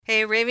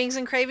Hey, Ravings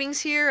and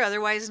Cravings here,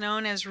 otherwise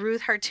known as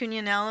Ruth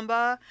Hartunian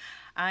Ellenbaugh.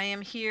 I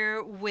am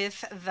here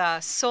with the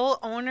sole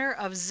owner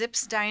of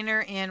Zip's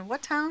Diner in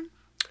what town?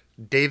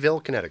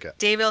 Dayville, Connecticut.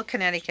 Dayville,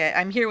 Connecticut.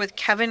 I'm here with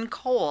Kevin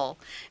Cole,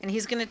 and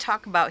he's going to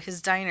talk about his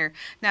diner.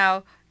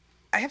 Now,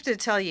 I have to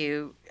tell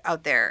you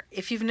out there,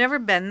 if you've never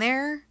been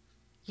there,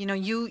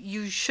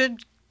 you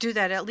should do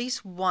that at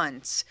least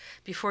once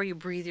before you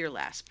breathe your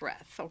last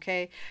breath,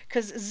 okay?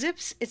 Because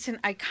Zips, it's an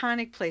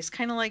iconic place,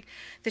 kind of like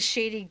the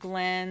Shady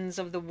Glens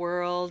of the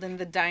world and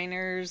the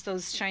diners,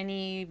 those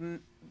shiny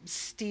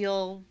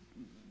steel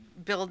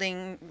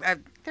building.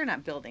 They're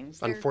not buildings.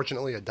 They're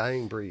Unfortunately, a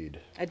dying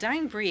breed. a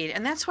dying breed,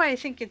 and that's why I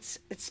think it's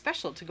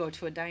special to go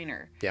to a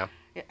diner. Yeah.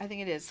 I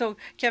think it is. So,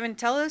 Kevin,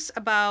 tell us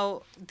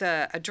about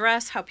the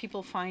address, how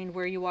people find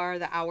where you are,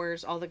 the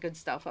hours, all the good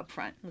stuff up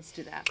front. Let's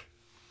do that.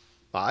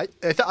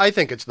 I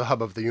think it's the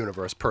hub of the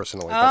universe,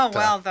 personally. Oh,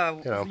 but, well,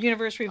 the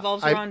universe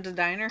revolves around the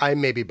diner. I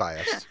may be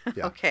biased.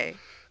 Yeah. Okay.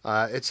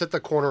 It's at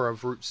the corner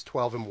of Routes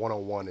 12 and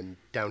 101 in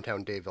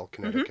downtown Dayville,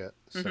 Connecticut.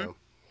 So,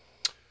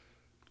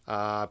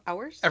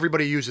 Hours?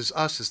 everybody uses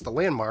us as the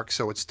landmark,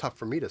 so it's tough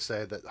for me to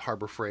say that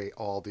Harbor Freight,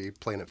 Aldi,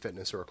 Planet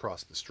Fitness are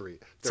across the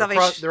street.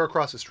 They're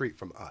across the street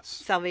from us.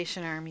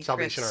 Salvation Army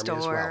Salvation thrift Army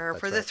as store well,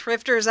 for that's the right.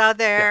 thrifters out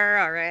there.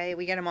 All right,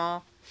 we get them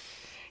all.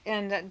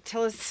 And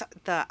tell us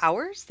the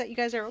hours that you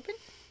guys are open.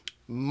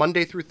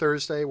 Monday through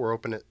Thursday, we're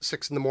open at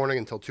 6 in the morning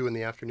until 2 in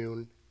the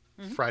afternoon.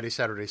 Friday,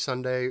 Saturday,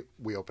 Sunday,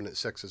 we open at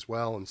 6 as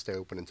well and stay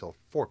open until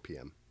 4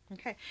 p.m.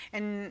 Okay.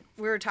 And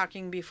we were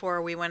talking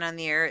before we went on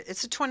the air.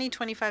 It's a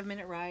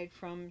 25-minute ride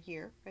from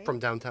here, right? From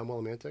downtown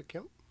Willimantic,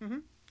 yep.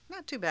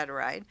 Not too bad a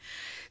ride.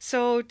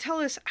 So tell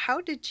us, how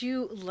did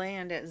you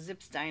land at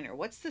Zip's Diner?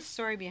 What's the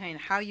story behind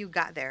how you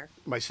got there?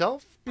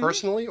 Myself,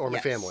 personally, or my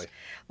Yes. family?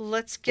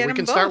 Let's get We them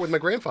can both. start with my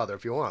grandfather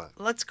if you want.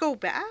 Let's go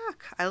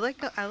back. I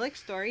like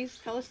stories.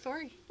 Tell a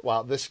story.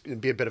 Well, this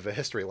would be a bit of a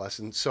history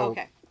lesson. So,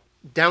 Okay.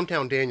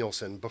 downtown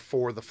Danielson,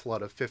 before the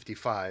flood of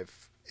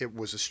 55, it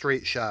was a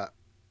straight shot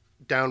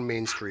down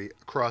Main Street,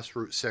 across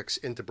Route 6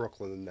 into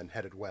Brooklyn, and then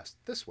headed west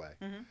this way.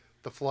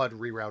 The flood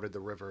rerouted the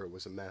river. It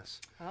was a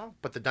mess. Oh.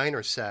 But the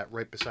diner sat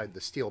right beside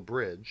the steel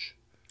bridge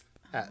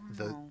at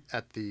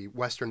the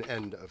western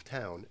end of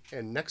town,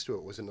 and next to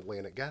it was an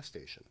Atlantic gas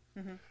station.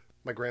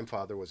 My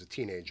grandfather was a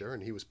teenager,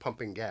 and he was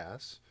pumping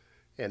gas,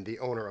 and the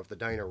owner of the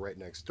diner right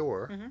next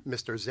door,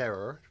 Mr.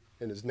 Zerer,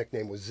 and his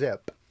nickname was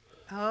Zip,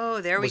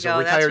 Oh, there we was go. a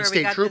retired That's where we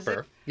state got trooper. the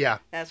zip. Yeah.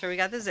 That's where we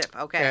got the zip.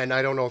 Okay. And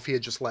I don't know if he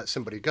had just let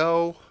somebody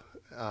go,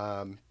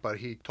 but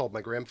he told my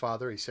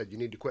grandfather, he said, "You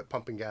need to quit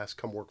pumping gas,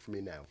 come work for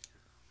me now."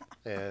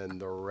 And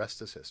the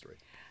rest is history.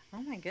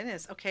 Oh my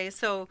goodness. Okay,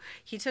 so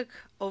he took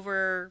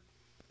over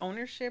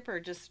ownership, or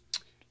just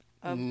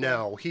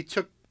No, he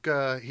took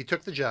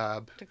the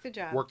job, took the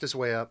job? worked his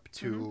way up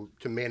to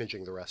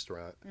managing the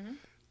restaurant.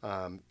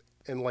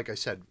 And like I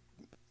said,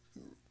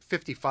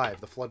 55,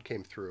 the flood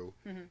came through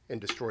and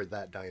destroyed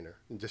that diner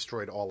and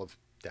destroyed all of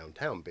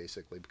downtown,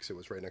 basically, because it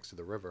was right next to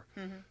the river.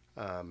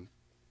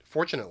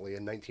 Fortunately,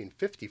 in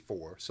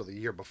 1954, so the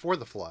year before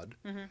the flood,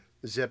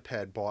 Zip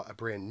had bought a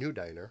brand new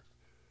diner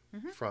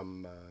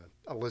from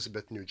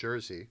Elizabeth, New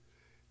Jersey,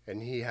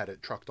 and he had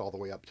it trucked all the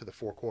way up to the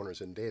Four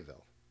Corners in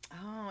Dayville.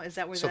 Oh, is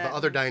that where So that... the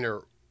other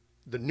diner,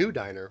 the new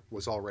diner,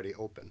 was already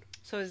open.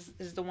 So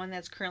is the one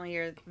that's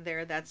currently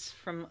there, that's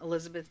from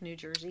Elizabeth, New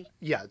Jersey?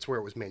 Yeah, it's where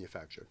it was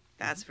manufactured.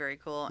 That's very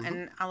cool.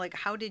 And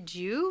how did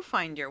you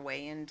find your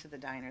way into the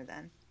diner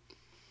then?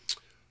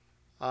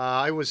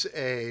 I was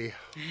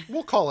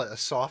we'll call it a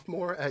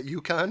sophomore at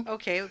UConn.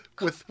 Okay.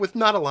 With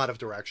not a lot of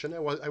direction. I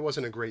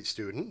wasn't a great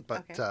student,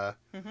 but Okay.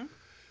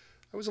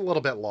 I was a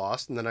little bit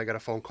lost. And then I got a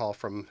phone call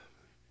from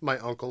my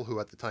uncle, who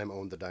at the time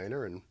owned the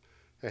diner,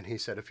 and he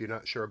said, "If you're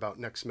not sure about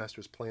next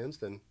semester's plans,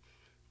 then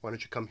why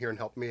don't you come here and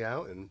help me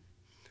out?" And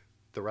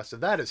the rest of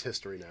that is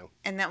history now.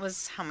 And that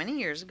was how many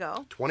years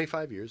ago?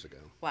 25 years ago.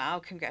 Wow,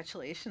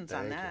 congratulations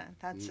on Thank you. that.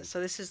 That's so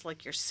this is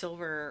like your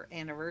silver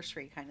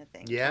anniversary kind of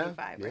thing. Yeah,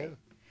 25, yeah. right?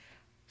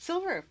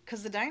 Silver,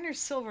 because the diner's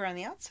silver on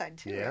the outside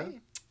too, Yeah.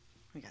 right?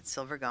 We got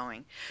silver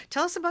going.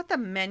 Tell us about the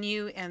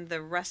menu and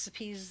the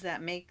recipes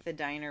that make the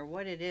diner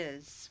what it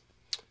is.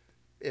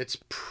 It's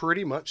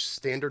pretty much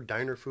standard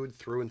diner food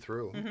through and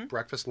through.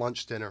 Breakfast,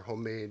 lunch, dinner,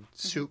 homemade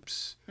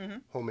soups,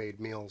 homemade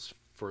meals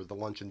for the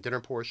lunch and dinner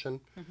portion,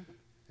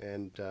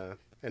 and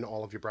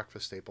all of your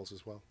breakfast staples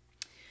as well.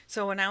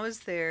 So when I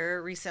was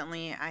there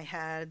recently, I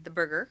had the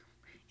burger,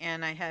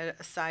 and I had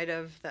a side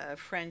of the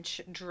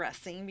French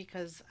dressing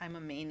because I'm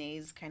a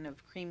mayonnaise kind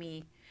of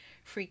creamy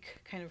freak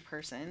kind of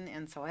person,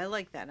 and so I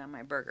like that on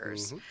my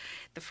burgers.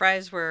 The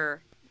fries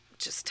were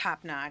just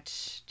top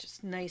notch,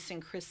 just nice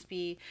and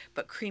crispy,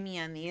 but creamy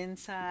on the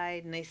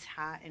inside, nice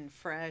hot and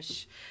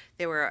fresh.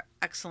 They were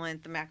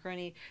excellent. The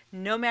macaroni,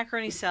 no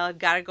macaroni salad,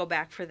 got to go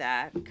back for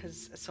that,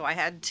 so I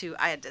had to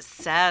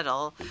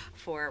settle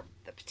for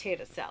the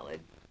potato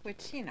salad,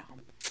 which you know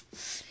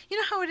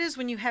how it is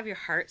when you have your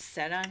heart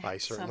set on I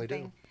certainly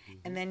something, do.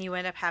 and then you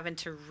end up having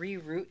to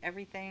reroute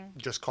everything.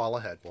 Just call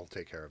ahead. We'll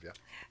take care of you.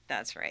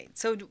 That's right.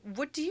 So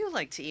what do you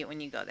like to eat when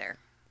you go there?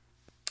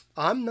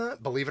 I'm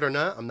not, believe it or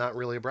not, I'm not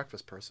really a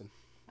breakfast person.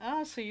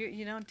 Oh, so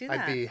you don't do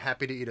that. I'd be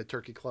happy to eat a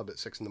turkey club at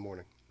 6 in the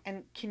morning.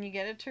 And can you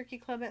get a turkey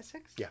club at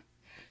 6? Yeah.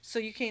 So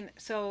you can.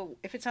 So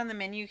if it's on the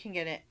menu, you can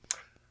get it.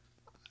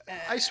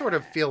 I sort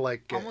of feel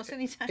like Almost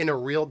any time. in a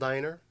real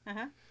diner,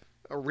 Uh-huh.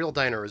 a real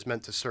diner is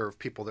meant to serve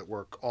people that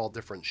work all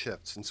different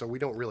shifts, and so we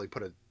don't really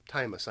put a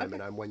time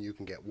assignment on when you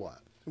can get what.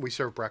 We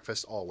serve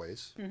breakfast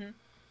always. Mm-hmm.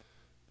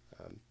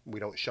 We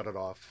don't shut it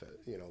off,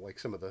 like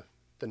some of the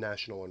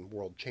national and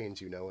world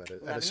chains, at a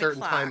 11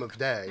 certain time o'clock. of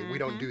day. We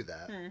don't do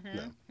that. Mm-hmm.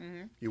 No.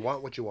 Mm-hmm. You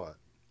want what you want.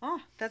 Oh,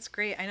 that's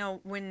great. I know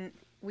when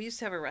we used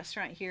to have a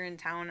restaurant here in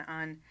town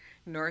on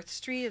North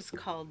Street. It's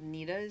called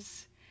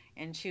Nita's,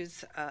 and she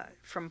was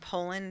from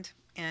Poland,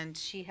 and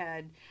she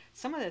had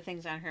some of the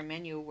things on her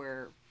menu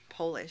were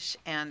Polish,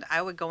 and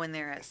I would go in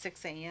there at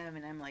 6 a.m.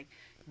 and I'm like,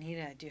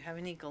 Nita, do you have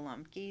any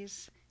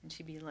galumpkies? And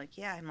she'd be like,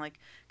 yeah. I'm like,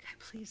 can I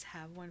please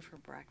have one for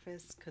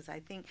breakfast? Because I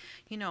think,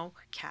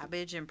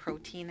 cabbage and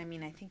protein,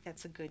 I think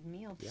that's a good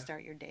meal to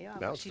start your day off.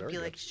 No, And it's she'd very be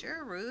good. like,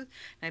 sure, Ruth.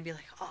 And I'd be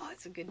like, oh,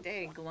 it's a good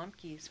day.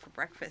 Galumpkies for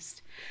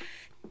breakfast.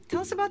 Tell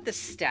us about the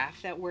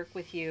staff that work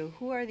with you.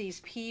 Who are these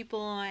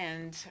people?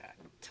 And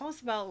tell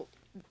us about,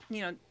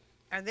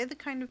 are they the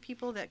kind of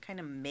people that kind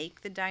of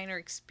make the diner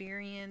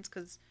experience?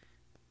 Because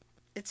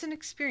it's an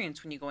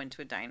experience when you go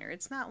into a diner.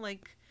 It's not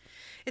like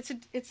it's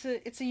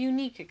a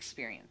unique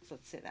experience.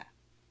 Let's say that.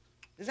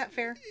 Is that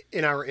fair?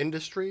 In our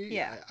industry,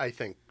 Yeah. I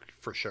think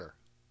for sure.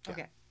 Yeah.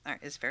 Okay. All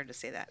right. It's fair to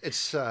say that.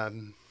 It's,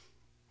 in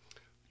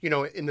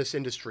this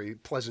industry,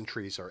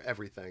 pleasantries are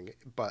everything,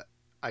 but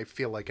I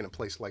feel like in a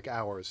place like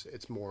ours,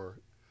 it's more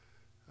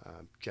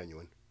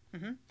genuine.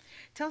 Mm-hmm.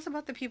 Tell us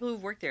about the people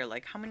who've worked there.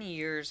 Like, how many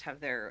years have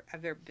there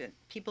been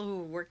people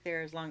who worked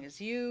there as long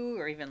as you,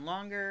 or even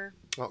longer?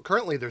 Well,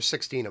 currently there's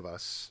 16 of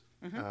us.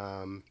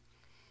 Mm-hmm.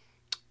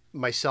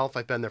 Myself,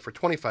 I've been there for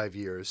 25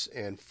 years,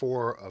 and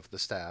 4 of the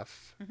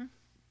staff, Mm-hmm.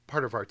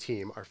 part of our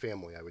team, our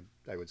family,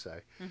 I would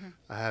say,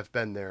 Mm-hmm. have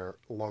been there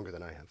longer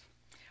than I have.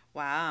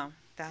 Wow,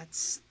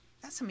 that's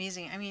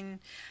amazing.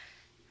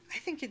 I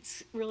think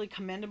it's really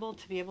commendable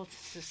to be able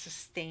to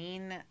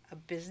sustain a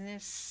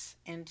business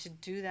and to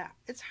do that.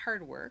 It's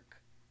hard work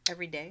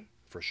every day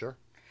For sure.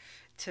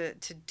 to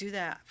do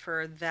that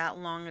for that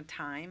long a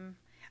time.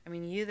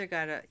 You either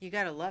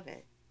gotta love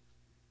it,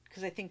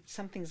 because I think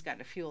something's got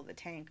to fuel the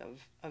tank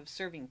of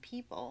serving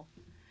people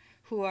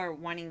who are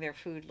wanting their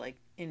food like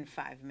in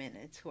 5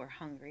 minutes, who are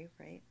hungry,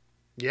 right?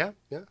 Yeah.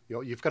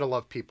 You've got to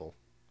love people.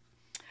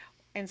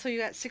 And so you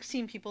got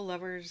 16 people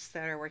lovers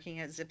that are working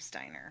at Zip's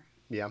Diner.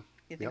 Yeah.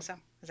 You think Yep. so?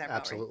 Is that about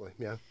Absolutely. right?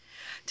 Yeah.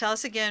 Tell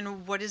us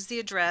again, what is the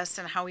address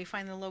and how we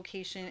find the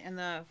location and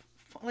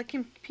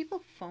can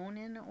people phone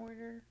in an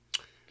order?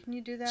 Can you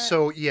do that?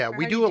 So, yeah, Or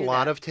we how do a you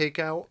lot that? of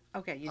takeout,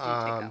 Okay, you do take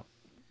out.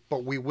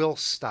 but we will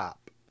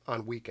stop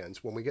on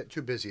weekends when we get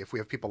too busy. If we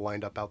have people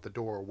lined up out the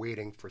door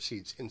waiting for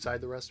seats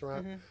inside the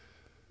restaurant, Mm-hmm.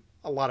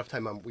 a lot of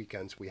time on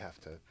weekends we have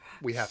to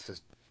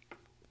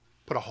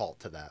put a halt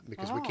to that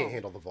because we can't Oh.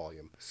 handle the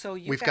volume. So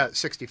We've got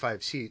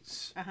 65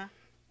 seats, Uh-huh.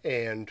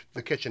 and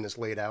the kitchen is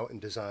laid out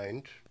and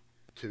designed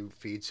to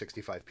feed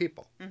 65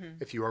 people. Mm-hmm.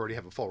 If you already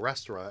have a full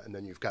restaurant and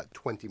then you've got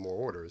 20 more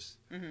orders,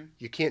 Mm-hmm.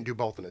 you can't do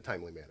both in a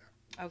timely manner.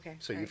 Okay.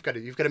 So all you've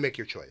right. got to make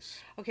your choice,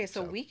 Okay,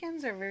 so so-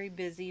 weekends are very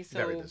busy, so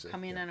Very busy,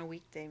 come in yeah. on a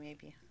weekday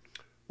maybe.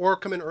 or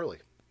come in early.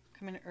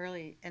 Come in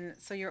early. And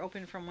so you're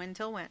open from when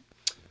till when?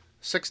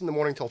 6 in the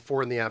morning till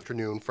 4 in the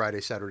afternoon,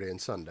 Friday, Saturday, and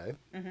Sunday,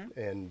 Mm-hmm.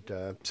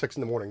 and 6 in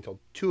the morning till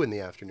 2 in the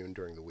afternoon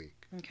during the week.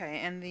 Okay,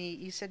 and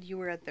you said you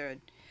were at the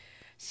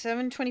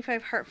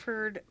 725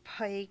 Hartford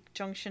Pike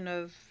junction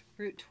of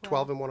Route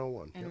 12 and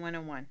 101. and Yep.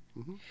 101.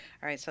 Mhm. All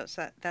right, so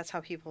that's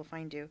how people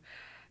find you.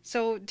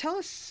 So tell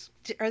us,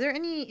 are there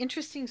any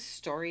interesting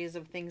stories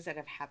of things that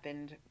have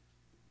happened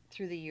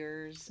through the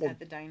years Well, at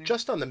the diner?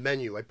 Just on the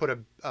menu, I put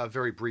a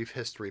very brief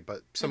history,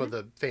 but some of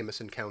Mm-hmm. the famous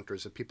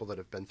encounters of people that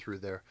have been through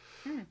there.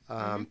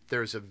 Mm-hmm.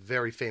 There's a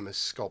very famous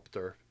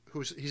sculptor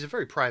he's a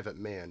very private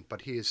man,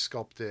 but he has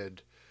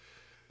sculpted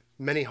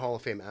many Hall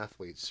of Fame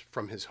athletes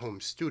from his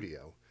home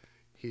studio.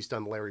 He's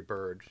done Larry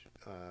Bird,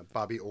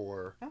 Bobby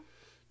Orr, Oh.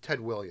 Ted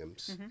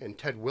Williams. Mm-hmm. And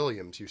Ted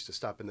Williams used to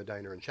stop in the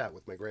diner and chat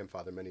with my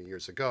grandfather many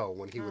years ago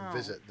when he would Oh.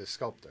 visit this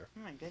sculptor. Oh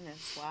my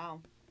goodness!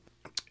 Wow.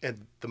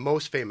 And the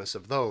most famous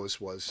of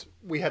those was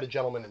we had a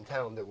gentleman in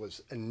town that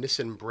was a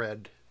Nissen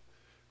bread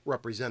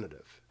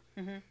representative.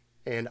 Mm-hmm.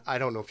 And I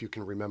don't know if you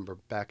can remember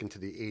back into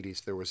the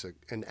 80s, there was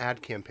an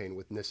ad campaign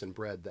with Nissen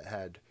bread that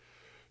had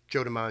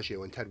Joe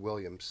DiMaggio and Ted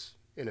Williams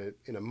in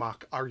a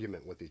mock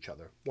argument with each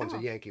other. One's Oh.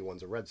 a Yankee,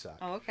 one's a Red Sox.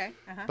 Oh, okay.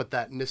 Uh-huh. But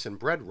that Nissen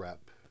bread rep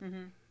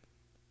Mm-hmm.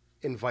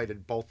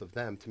 invited both of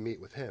them to meet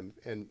with him.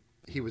 And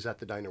he was at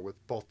the diner with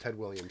both Ted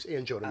Williams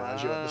and Joe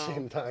DiMaggio at the Oh.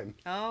 same time.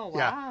 Oh, wow.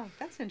 Yeah.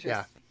 That's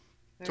interesting.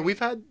 So Very- we've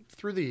had,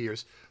 through the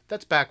years,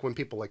 that's back when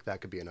people like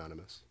that could be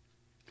anonymous.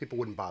 People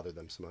wouldn't bother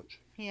them so much.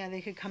 Yeah, they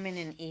could come in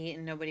and eat,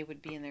 and nobody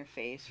would be in their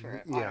face for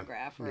an Yeah,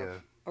 autograph yeah.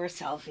 or a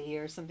selfie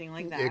or something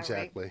like that. Right?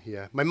 Exactly,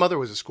 yeah. My mother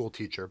was a school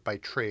teacher by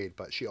trade,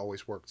 but she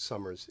always worked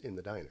summers in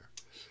the diner.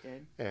 She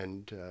did.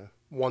 And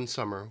one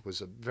summer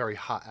was a very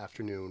hot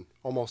afternoon,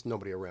 almost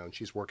nobody around.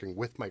 She's working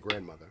with my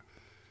grandmother.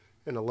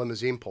 And a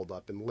limousine pulled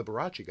up, and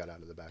Liberace got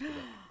out of the back of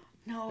it.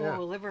 No, Yeah.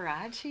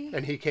 Liberace?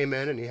 And he came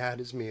in, and he had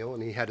his meal,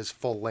 and he had his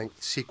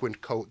full-length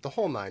sequined coat, the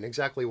whole nine,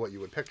 exactly what you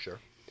would picture.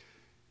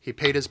 He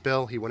paid his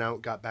bill. He went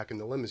out, got back in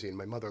the limousine.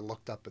 My mother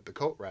looked up at the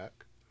coat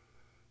rack.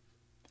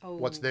 Oh.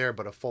 What's there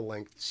but a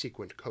full-length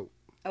sequined coat?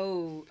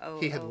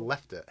 He had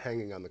left it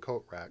hanging on the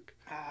coat rack.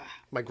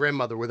 My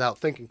grandmother, without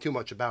thinking too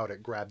much about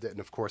it, grabbed it and,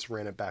 of course,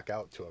 ran it back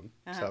out to him.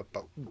 So,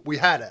 but we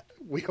had it.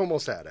 We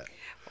almost had it.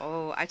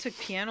 Oh, I took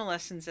piano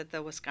lessons at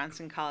the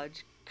Wisconsin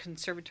College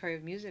Conservatory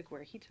of Music,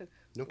 where he took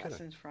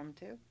lessons from,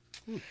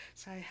 too.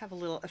 So I have a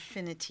little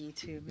affinity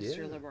to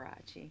Mr.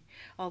 Liberace.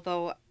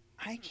 Although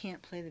I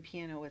can't play the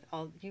piano with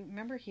all... You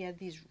remember he had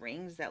these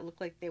rings that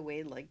looked like they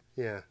weighed like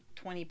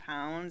 20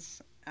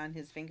 pounds on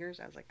his fingers?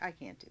 I was like, I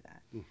can't do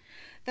that.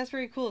 That's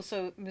very cool.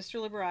 So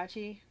Mr.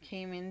 Liberace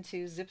came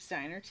into Zip's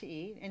Diner to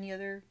eat. Any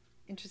other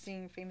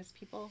interesting famous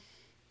people?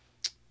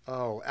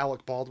 Oh,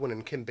 Alec Baldwin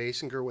and Kim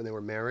Basinger when they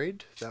were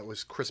married. That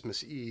was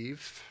Christmas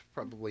Eve,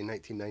 probably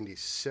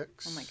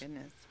 1996. Oh my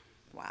goodness.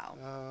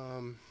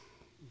 Wow.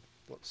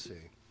 Let's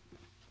see.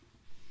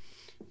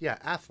 Yeah,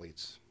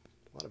 athletes.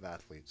 A lot of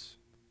athletes.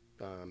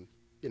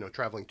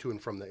 Traveling to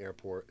and from the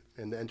airport,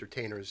 and the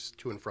entertainers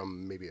to and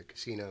from maybe a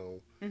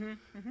casino. And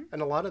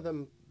a lot of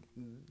them,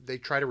 they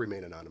try to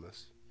remain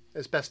anonymous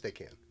as best they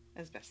can.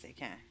 As best they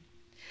can.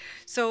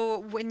 So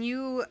when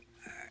you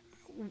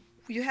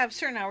have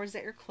certain hours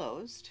that you're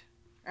closed,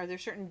 are there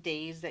certain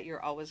days that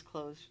you're always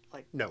closed?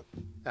 Like No,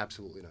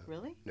 absolutely not.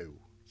 Really? No.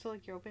 So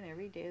like you're open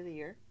every day of the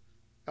year?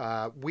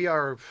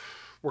 We're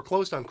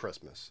closed on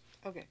Christmas.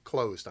 Okay.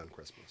 Closed on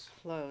Christmas.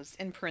 Closed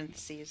in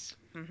parentheses.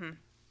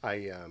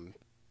 I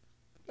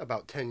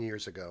about 10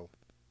 years ago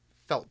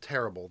felt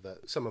terrible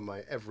that some of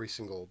my every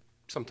single,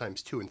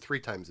 sometimes 2 and 3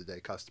 times a day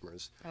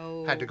customers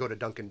had to go to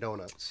Dunkin'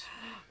 Donuts.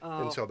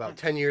 And so about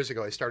 10 years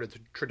ago I started the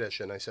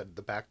tradition. I said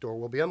the back door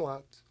will be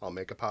unlocked. I'll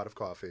make a pot of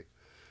coffee.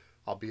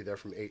 I'll be there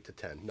from 8 to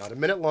 10. Not a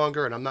minute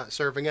longer, and I'm not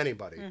serving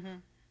anybody.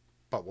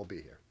 But we'll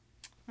be here.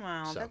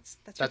 Wow, So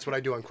that's what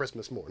I do on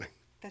Christmas morning.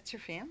 That's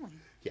your family.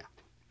 Yeah.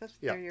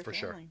 They're your for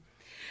family. sure.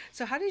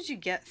 So how did you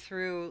get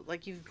through,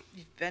 like you've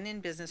been in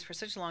business for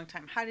such a long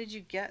time, how did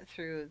you get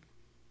through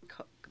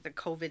the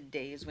COVID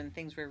days when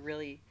things were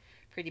really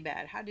pretty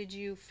bad? How did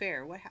you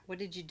fare? What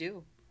did you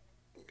do?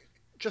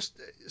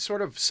 Just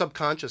sort of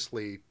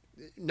subconsciously,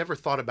 never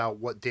thought about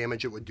what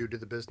damage it would do to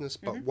the business,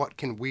 but what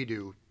can we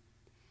do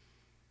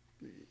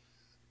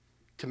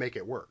to make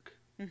it work?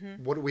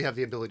 What do we have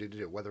the ability to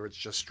do, whether it's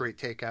just straight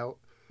takeout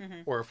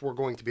or if we're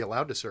going to be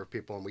allowed to serve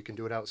people and we can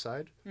do it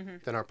outside,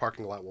 then our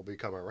parking lot will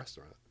become our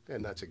restaurant.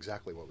 And that's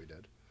exactly what we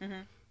did.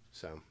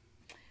 So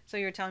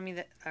you were telling me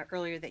that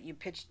earlier that you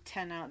pitched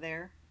 10 out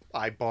there.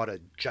 I bought a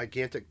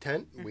gigantic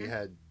tent. We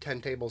had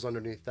 10 tables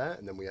underneath that,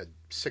 and then we had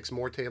 6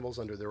 more tables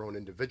under their own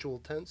individual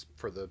tents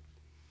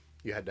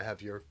you had to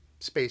have your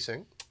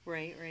spacing.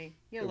 Right.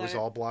 It was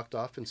all blocked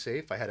off and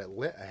safe. I had it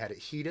lit. I had it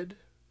heated.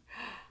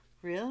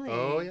 Really?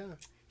 Oh, yeah.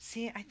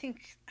 See, I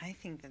think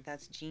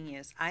that's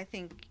genius. I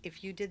think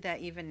if you did that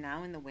even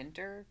now in the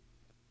winter,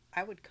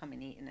 I would come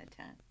and eat in a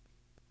tent.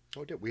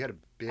 Oh, we had a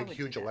big,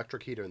 huge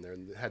electric heater in there,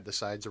 and it had the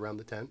sides around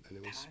the tent, and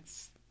it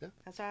was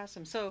That's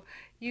awesome. So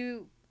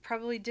you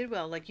probably did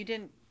well. Like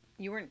you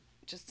weren't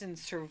just in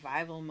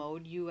survival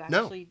mode. You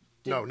actually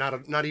No,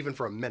 not even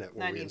for a minute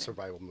were we in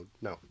survival mode.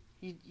 No.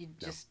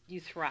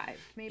 You thrived.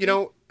 Maybe.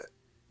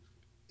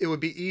 It would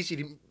be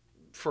easy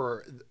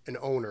for an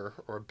owner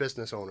or a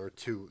business owner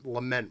to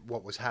lament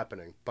what was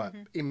happening, but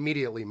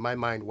immediately my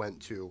mind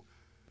went to,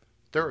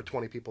 there are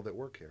 20 people that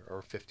work here,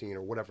 or 15,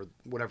 or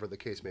whatever the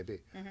case may be.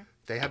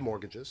 They have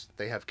mortgages.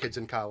 They have kids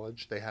in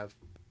college. They have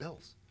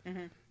bills.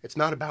 It's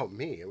not about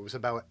me. It was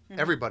about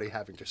everybody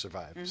having to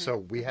survive. So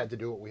we had to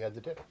do what we had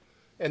to do.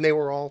 And they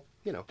were all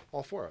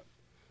for it.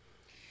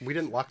 We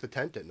didn't lock the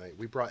tent at night.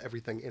 We brought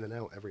everything in and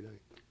out every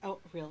night. Oh,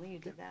 really? You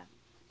did that?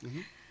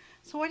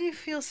 So why do you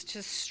feel such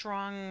a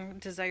strong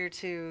desire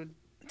to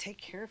take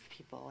care of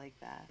people like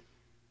that?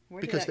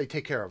 Because they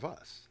take care of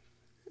us.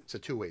 It's a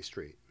two-way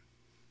street.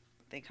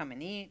 They come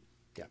and eat.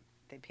 Yeah.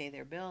 They pay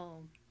their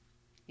bill.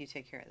 You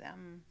take care of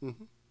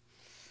them.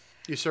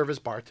 You serve as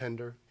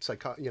bartender,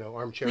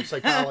 armchair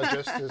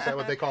psychologist. Is that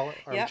what they call it?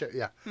 Armchair,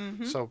 yeah.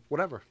 So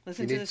whatever.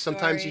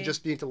 Sometimes you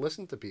just need to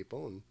listen to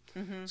people,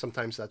 and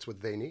sometimes that's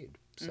what they need.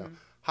 So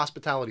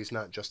hospitality is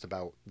not just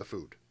about the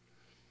food.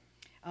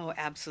 Oh,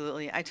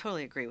 absolutely. I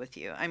totally agree with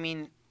you. I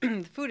mean,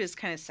 the food is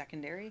kind of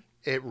secondary.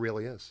 It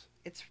really is.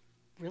 It's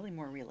really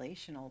more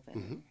relational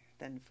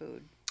than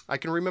food. I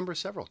can remember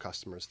several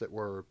customers that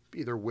were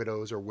either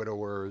widows or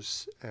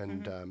widowers,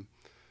 and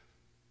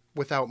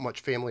without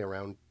much family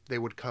around, they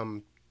would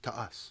come to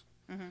us.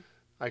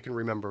 I can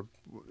remember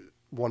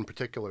one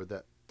particular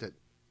that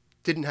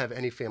didn't have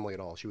any family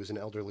at all. She was an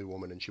elderly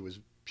woman, and she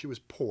was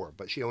poor,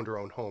 but she owned her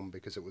own home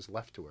because it was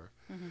left to her.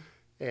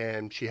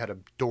 And she had a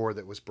door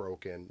that was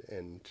broken,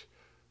 and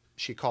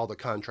she called a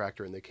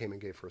contractor, and they came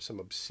and gave her some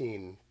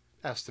obscene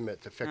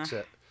estimate to fix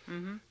it.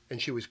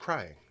 And she was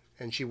crying.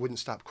 and she wouldn't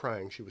stop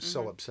crying. She was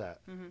so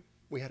upset.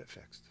 We had it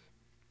fixed.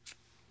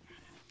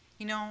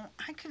 You know,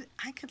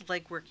 I could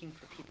like working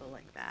for people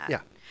like that.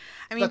 Yeah.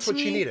 I mean, That's what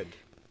she needed.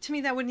 To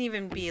me, that wouldn't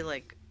even be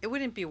like, it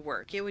wouldn't be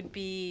work. It would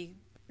be,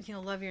 you know,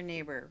 love your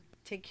neighbor,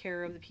 take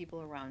care of the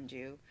people around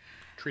you.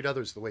 Treat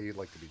others the way you'd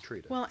like to be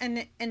treated. Well,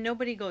 and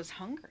nobody goes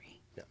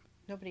hungry. Yeah.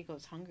 Nobody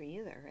goes hungry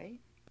either, right?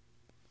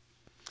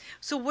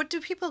 So what do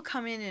people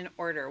come in and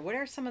order? What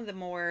are some of the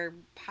more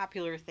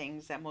popular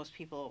things that most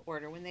people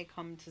order when they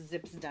come to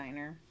Zip's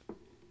Diner?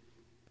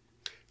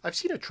 I've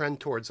seen a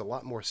trend towards a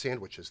lot more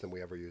sandwiches than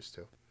we ever used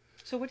to.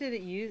 So what did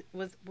it use?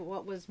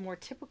 What was more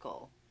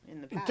typical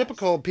in the past?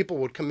 Typical people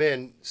would come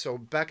in. So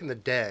back in the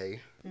day,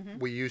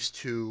 we used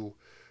to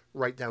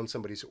write down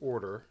somebody's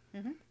order,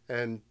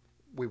 and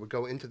we would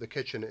go into the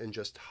kitchen and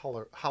just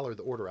holler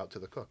the order out to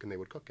the cook, and they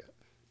would cook it.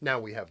 Now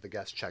we have the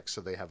guest check,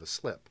 so they have a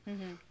slip.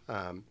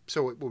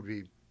 So it would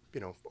be, you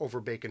know,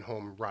 over bacon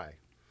home rye.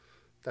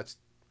 That's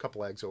a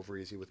couple eggs over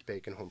easy with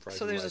bacon home fries.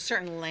 So there's a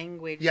certain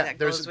language. Yeah, that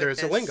there's goes with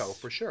a this. lingo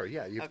for sure.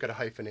 Yeah, you've got to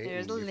hyphenate.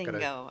 There's a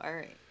lingo. All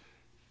right.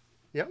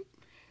 Yeah.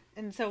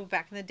 And so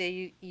back in the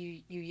day,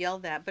 you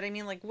yelled that, but I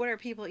mean, like, what are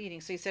people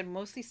eating? So you said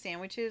mostly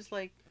sandwiches,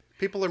 like.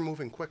 People are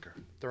moving quicker.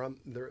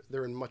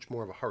 They're in much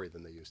more of a hurry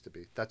than they used to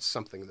be. That's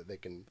something that they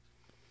can.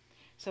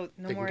 So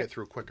they can get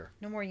through quicker.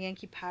 No more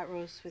Yankee pot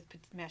roast with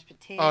mashed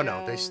potatoes. Oh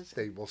no,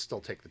 they will still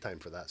take the time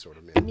for that sort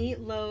of meal.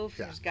 Meatloaf.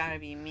 Yeah. There's got to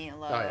be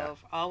meatloaf. Oh, yeah.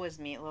 Always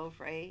meatloaf,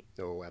 right?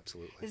 Oh,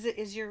 absolutely.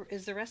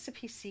 Is the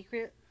recipe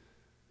secret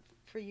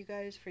for you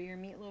guys for your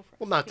meatloaf recipe?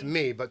 Well, not to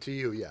me, but to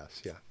you,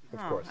 yes, yeah, of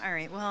course. All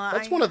right. Well,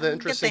 that's one of the get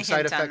interesting the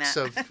side hint on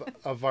effects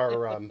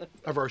that.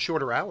 of our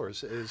shorter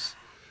hours is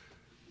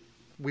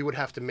we would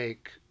have to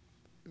make,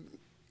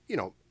 you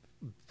know,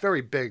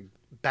 very big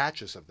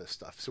batches of this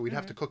stuff. So we'd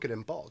have to cook it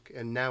in bulk.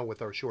 And now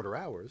with our shorter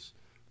hours,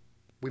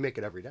 we make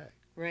it every day.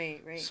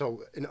 Right.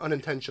 So an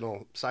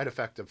unintentional side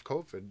effect of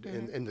COVID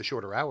in the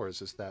shorter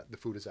hours is that the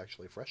food is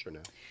actually fresher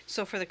now.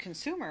 So for the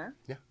consumer,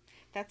 yeah,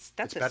 that's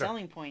it's a better.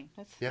 selling point.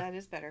 That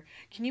is better.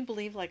 Can you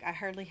believe, like, I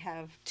hardly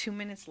have 2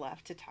 minutes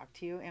left to talk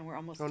to you, and we're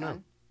almost done?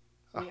 No.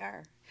 We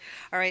are.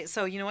 All right.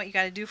 So you know what you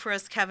got to do for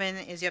us, Kevin,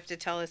 is you have to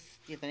tell us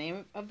the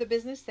name of the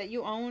business that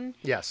you own.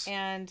 Yes.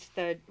 And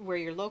where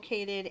you're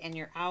located and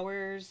your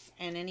hours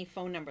and any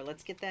phone number.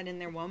 Let's get that in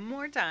there one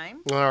more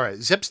time. All right.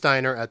 Zip's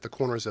Diner at the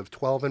corners of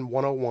 12 and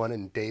 101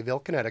 in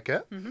Dayville,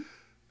 Connecticut.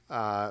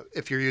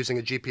 If you're using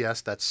a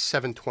GPS, that's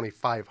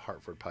 725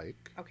 Hartford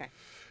Pike. Okay.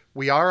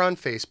 We are on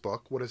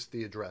Facebook. What is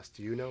the address?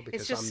 Do you know?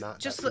 Because it's I'm not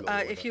just that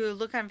familiar with if you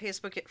look on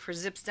Facebook for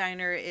Zip's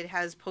Diner, it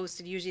has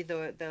posted usually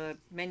the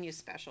menu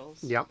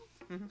specials. Yep.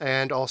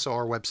 And also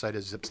our website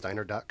is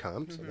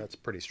zipsdiner.com, so that's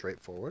pretty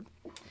straightforward.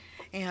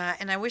 Yeah,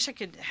 and I wish I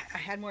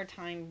had more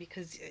time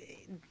because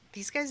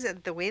these guys,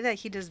 the way that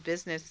he does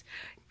business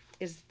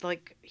is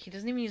like he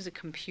doesn't even use a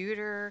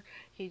computer.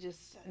 He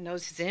just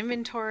knows his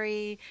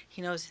inventory.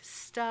 He knows his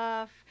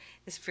stuff.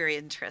 It's very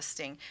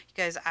interesting.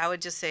 You guys, I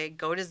would just say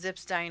go to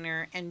Zip's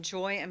Diner,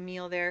 enjoy a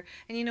meal there,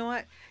 and you know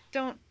what?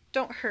 Don't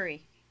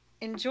hurry.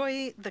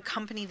 Enjoy the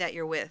company that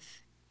you're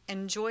with.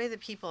 Enjoy the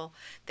people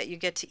that you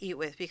get to eat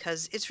with,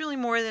 because it's really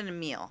more than a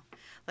meal.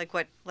 Like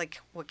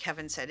what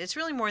Kevin said, it's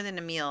really more than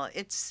a meal.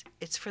 It's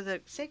for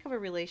the sake of a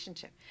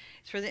relationship.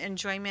 It's for the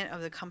enjoyment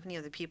of the company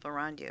of the people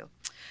around you.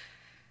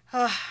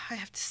 Oh, I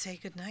have to say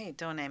goodnight,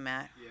 don't I,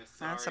 Matt? Yes,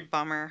 sorry. That's a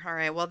bummer. All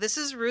right. Well, this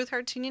is Ruth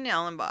Hartunian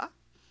Ellenbaugh,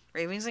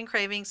 Ravings and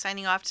Cravings,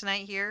 signing off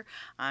tonight here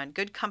on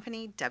Good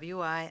Company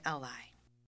WILI.